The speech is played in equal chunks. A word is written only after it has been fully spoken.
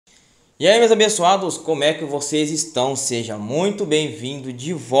E aí, meus abençoados, como é que vocês estão? Seja muito bem-vindo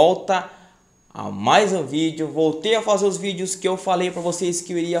de volta a mais um vídeo. Voltei a fazer os vídeos que eu falei pra vocês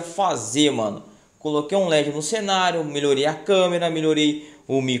que eu iria fazer, mano. Coloquei um LED no cenário, melhorei a câmera, melhorei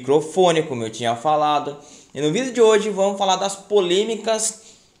o microfone, como eu tinha falado. E no vídeo de hoje vamos falar das polêmicas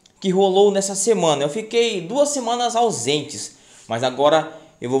que rolou nessa semana. Eu fiquei 2 semanas ausentes, mas agora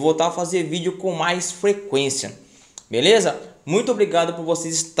eu vou voltar a fazer vídeo com mais frequência. Beleza? Muito obrigado por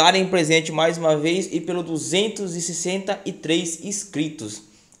vocês estarem presentes mais uma vez e pelo 263 inscritos.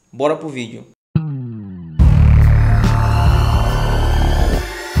 Bora pro vídeo.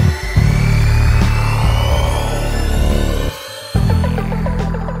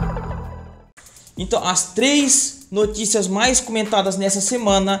 Então, as 3 notícias mais comentadas nessa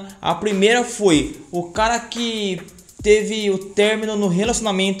semana. A primeira foi o cara que teve o término no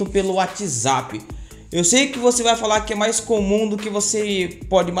relacionamento pelo WhatsApp. Eu sei que você vai falar que é mais comum do que você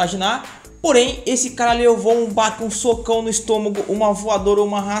pode imaginar, porém esse cara levou um socão no estômago, uma voadora ou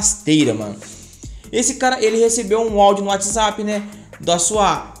uma rasteira, mano. Esse cara, ele recebeu um áudio no WhatsApp, né, da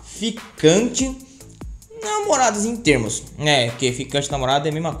sua ficante, namoradas em termos, né, que ficante e namorada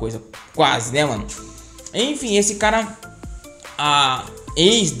é a mesma coisa, quase, né, mano. Enfim, esse cara, a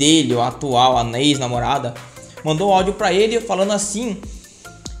ex dele, ou a atual, a ex-namorada, mandou um áudio pra ele falando assim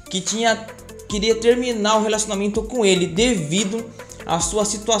que queria terminar o relacionamento com ele devido à sua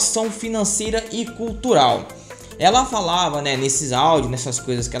situação financeira e cultural. Ela falava, né, nesses áudios, nessas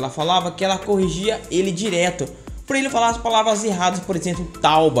coisas que ela falava, que ela corrigia ele direto por ele falar as palavras erradas, por exemplo,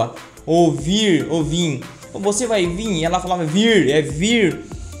 tauba, ouvir, ouvir. Você vai vir? Ela falava vir, é vir.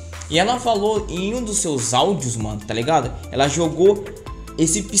 E ela falou em um dos seus áudios, mano, tá ligado? Ela jogou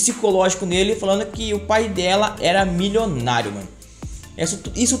esse psicológico nele, falando que o pai dela era milionário, mano.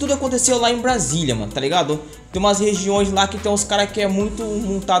 Isso tudo aconteceu lá em Brasília, mano, tá ligado? Tem umas regiões lá que tem uns caras que é muito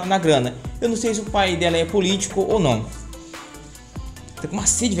montado na grana. Eu não sei se o pai dela é político ou não. Tá com uma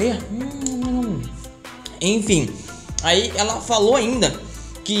sede, velho. Enfim, aí ela falou ainda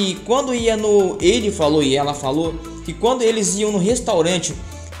que quando ia no... Ele falou e ela falou que quando eles iam no restaurante,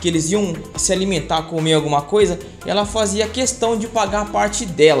 que eles iam se alimentar, comer alguma coisa, ela fazia questão de pagar a parte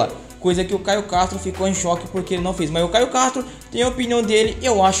dela. Coisa que o Caio Castro ficou em choque porque ele não fez. Mas o Caio Castro tem a opinião dele.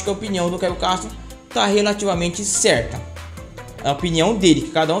 Eu acho que a opinião do Caio Castro tá relativamente certa. A opinião dele, que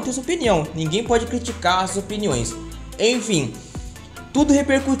cada um tem sua opinião. Ninguém pode criticar as opiniões. Enfim, tudo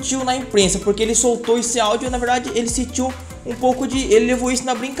repercutiu na imprensa porque ele soltou esse áudio. Na verdade, ele sentiu um pouco de... Ele levou isso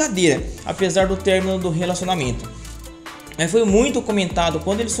na brincadeira, apesar do término do relacionamento. Mas foi muito comentado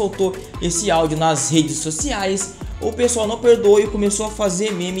quando ele soltou esse áudio nas redes sociais. O pessoal não perdoou e começou a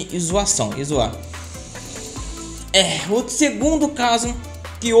fazer meme e zoação, e zoar. O segundo caso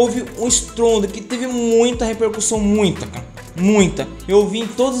que houve um estrondo, que teve muita repercussão, muita. Eu vi em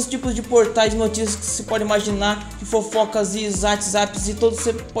todos os tipos de portais de notícias que se pode imaginar, de fofocas e WhatsApps e tudo que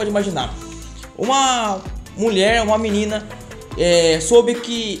você pode imaginar. Uma mulher, uma menina, soube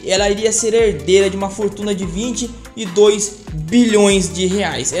que ela iria ser herdeira de uma fortuna de 22 bilhões de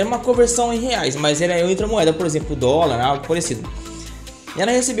reais. Era uma conversão em reais, mas era outra moeda, por exemplo, dólar, algo parecido. E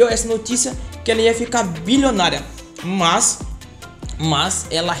ela recebeu essa notícia que ela ia ficar bilionária, mas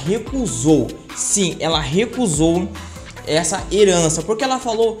ela recusou. Sim, ela recusou essa herança, porque ela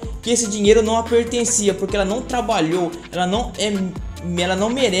falou que esse dinheiro não a pertencia, porque ela não trabalhou, ela não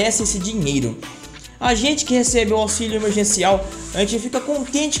merece esse dinheiro. A gente que recebe o auxílio emergencial, a gente fica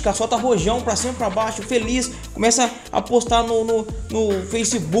contente, cara, solta rojão pra cima e pra baixo, feliz, começa a postar no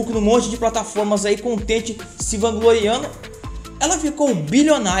Facebook, num monte de plataformas aí, contente, se vangloriando. Ela ficou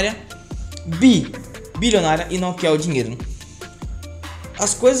bilionária, bilionária e não quer o dinheiro.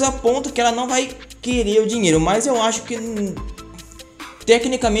 As coisas apontam que ela não vai querer o dinheiro, mas eu acho que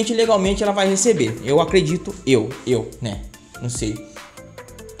tecnicamente, legalmente ela vai receber. Eu acredito, né, não sei.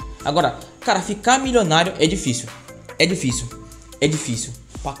 Agora, cara, ficar milionário é difícil. É difícil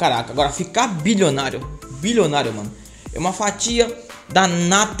pra caraca. Agora, ficar bilionário, mano, é uma fatia da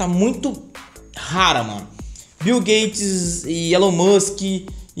nata muito rara, mano. Bill Gates e Elon Musk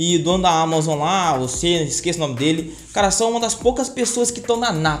e o dono da Amazon lá, você, esqueça o nome dele. Cara, são uma das poucas pessoas que estão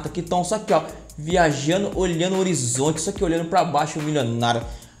na nata, que estão só aqui, ó, viajando, olhando o horizonte, só que olhando pra baixo, o milionário.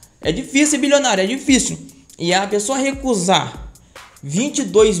 É difícil ser bilionário, é difícil. E a pessoa recusar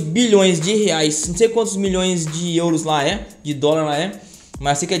 22 bilhões de reais, não sei quantos milhões de euros lá de dólar lá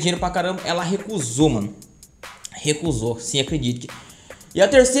mas sei que é dinheiro pra caramba. Ela recusou, mano. Recusou, sim, acredite. E a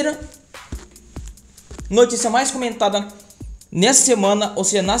terceira notícia mais comentada nessa semana, ou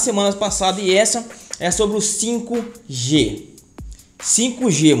seja, nas semanas passadas, e essa é sobre o 5G.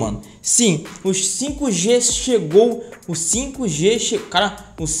 5G, mano. Sim, o 5G chegou. O 5G,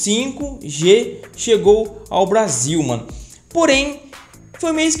 cara, o 5G chegou ao Brasil, mano. Porém,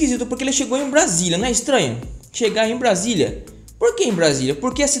 foi meio esquisito porque ele chegou em Brasília, não é estranho? Chegar em Brasília. Por que em Brasília?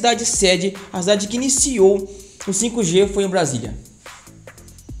 Porque a cidade sede, a cidade que iniciou o 5G foi em Brasília.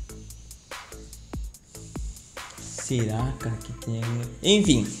 Será, cara, que tem?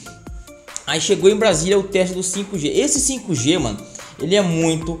 Enfim, aí chegou em Brasília o teste do 5G. Esse 5G, mano, ele é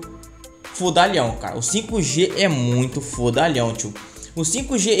muito fodalhão, cara. O 5G é muito fodalhão, tio. O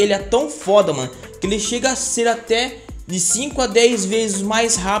 5G, ele é tão foda, mano, que ele chega a ser até de 5 a 10 vezes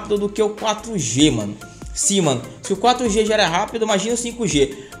mais rápido do que o 4G, mano. Sim, mano, se o 4G já era rápido, imagina o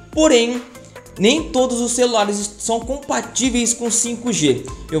 5G. Porém, nem todos os celulares são compatíveis com 5G.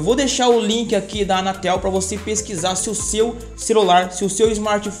 Eu vou deixar o link aqui da Anatel para você pesquisar se o seu celular, se o seu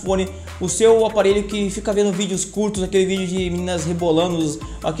smartphone, o seu aparelho que fica vendo vídeos curtos, aquele vídeo de meninas rebolando,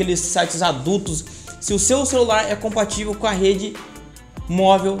 aqueles sites adultos, se o seu celular é compatível com a rede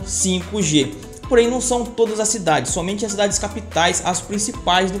móvel 5G. Porém, não são todas as cidades, somente as cidades capitais, as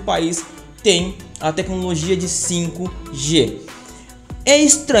principais do país, têm a tecnologia de 5G. É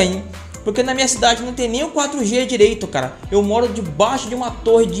estranho, porque na minha cidade não tem nem o 4G direito, cara. Eu moro debaixo de uma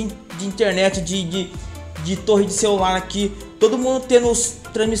torre de internet, de torre de celular aqui. Todo mundo tendo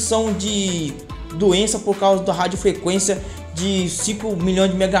transmissão de doença por causa da radiofrequência de 5 milhões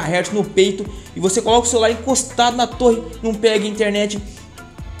de megahertz no peito. E você coloca o celular encostado na torre, não pega internet.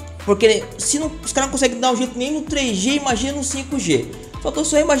 Porque se não, os caras não conseguem dar um jeito nem no 3G, imagina no 5G. Só tô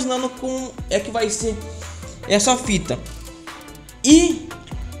imaginando como é que vai ser essa fita. E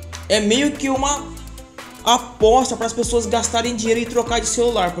é meio que uma aposta para as pessoas gastarem dinheiro e trocar de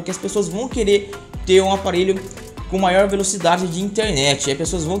celular, porque as pessoas vão querer ter um aparelho com maior velocidade de internet. E as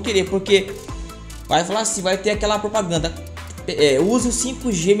pessoas vão querer, porque vai falar assim, vai ter aquela propaganda, use o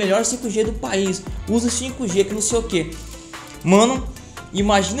 5G, melhor 5G do país, use o 5G que não sei o que. Mano,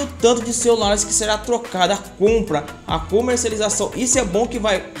 imagine o tanto de celulares que será trocado, a compra, a comercialização. Isso é bom, que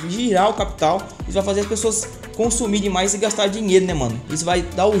vai girar o capital, isso vai fazer as pessoas consumir demais e gastar dinheiro, né, mano? Isso vai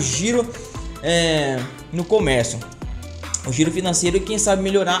dar o giro no comércio, o giro financeiro, e quem sabe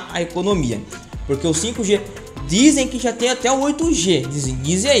melhorar a economia. Porque o 5G, dizem que já tem até o 8G,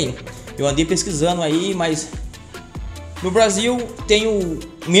 dizem aí. Eu andei pesquisando aí, mas no Brasil tem o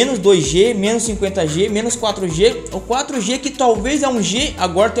menos 2G, menos 50G, menos 4G. O 4G, que talvez é um G,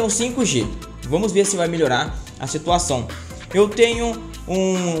 agora tem o 5G. Vamos ver se vai melhorar a situação. Eu tenho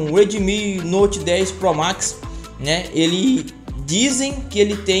um Redmi Note 10 Pro Max, né? Ele dizem que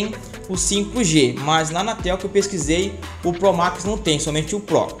ele tem o 5G, mas na Anatel que eu pesquisei, o Pro Max não tem, somente o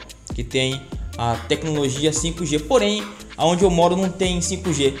Pro, que tem a tecnologia 5G. Porém, aonde eu moro não tem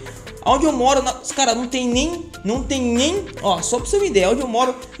 5G. Onde eu moro, cara, não tem nem, ó, só pra você ter uma ideia, onde eu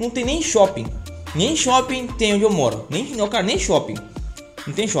moro não tem nem shopping. Nem shopping tem onde eu moro. Nem shopping.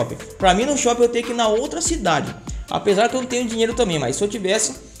 Não tem shopping. Pra mim, no shopping eu tenho que ir na outra cidade. Apesar que eu não tenho dinheiro também, mas se eu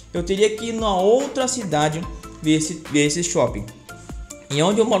tivesse, eu teria que ir na outra cidade ver esse shopping. E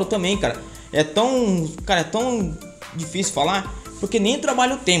onde eu moro também, cara, é tão difícil falar, porque nem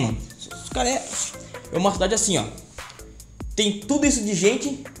trabalho tem, mano. Cara, é uma cidade assim, ó. Tem tudo isso de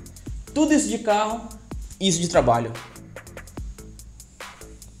gente, tudo isso de carro, isso de trabalho.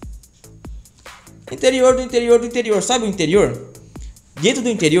 Interior do interior do interior, sabe o interior? Dentro do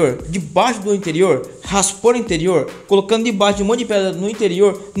interior, debaixo do interior, raspando o interior, colocando debaixo de um monte de pedra no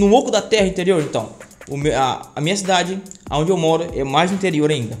interior, no oco da terra interior. Então, a minha cidade, onde eu moro, é mais no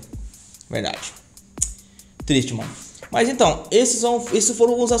interior ainda. Verdade. Triste, mano. Mas então, esses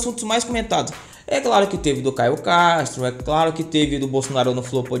foram os assuntos mais comentados. É claro que teve do Caio Castro, é claro que teve do Bolsonaro no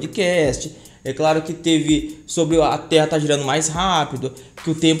Flow Podcast, é claro que teve sobre a Terra tá girando mais rápido, que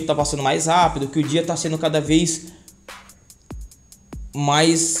o tempo tá passando mais rápido, que o dia tá sendo cada vez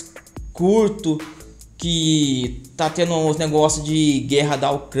mais curto, que tá tendo uns negócios de guerra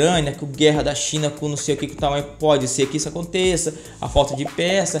da Ucrânia, que guerra da China com não sei o que tamanho pode ser que isso aconteça, a falta de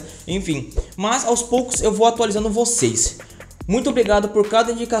peça, enfim. Mas aos poucos eu vou atualizando vocês. Muito obrigado por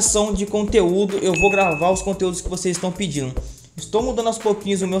cada indicação de conteúdo. Eu vou gravar os conteúdos que vocês estão pedindo. Estou mudando aos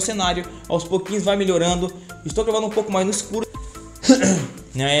pouquinhos o meu cenário, aos pouquinhos vai melhorando. Estou gravando um pouco mais no escuro.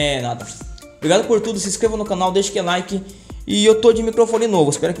 Não é nada. Obrigado por tudo, se inscreva no canal, deixe que like. E eu tô de microfone novo,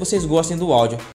 espero que vocês gostem do áudio.